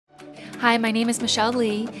Hi, my name is Michelle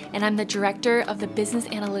Lee, and I'm the Director of the Business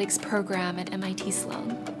Analytics program at MIT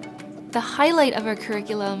Sloan. The highlight of our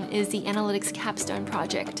curriculum is the Analytics Capstone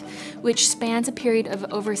Project, which spans a period of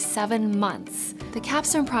over 7 months. The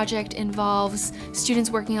Capstone Project involves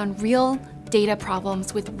students working on real data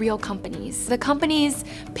problems with real companies. The companies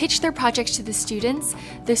pitched their projects to the students.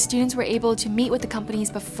 The students were able to meet with the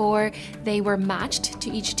companies before they were matched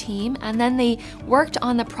to each team, and then they worked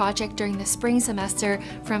on the project during the spring semester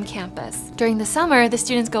from campus. During the summer, the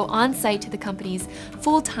students go on site to the companies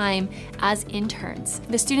full-time as interns.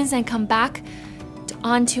 The students then come back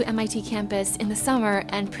onto MIT campus in the summer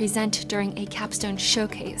and present during a Capstone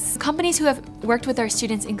Showcase. Companies who have worked with our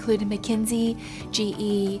students include McKinsey,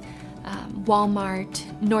 GE, Walmart,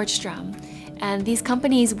 Nordstrom, and these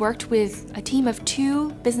companies worked with a team of 2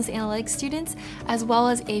 business analytics students, as well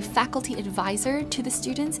as a faculty advisor to the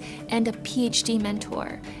students and a PhD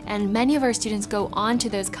mentor. And many of our students go on to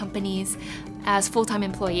those companies as full-time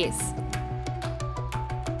employees.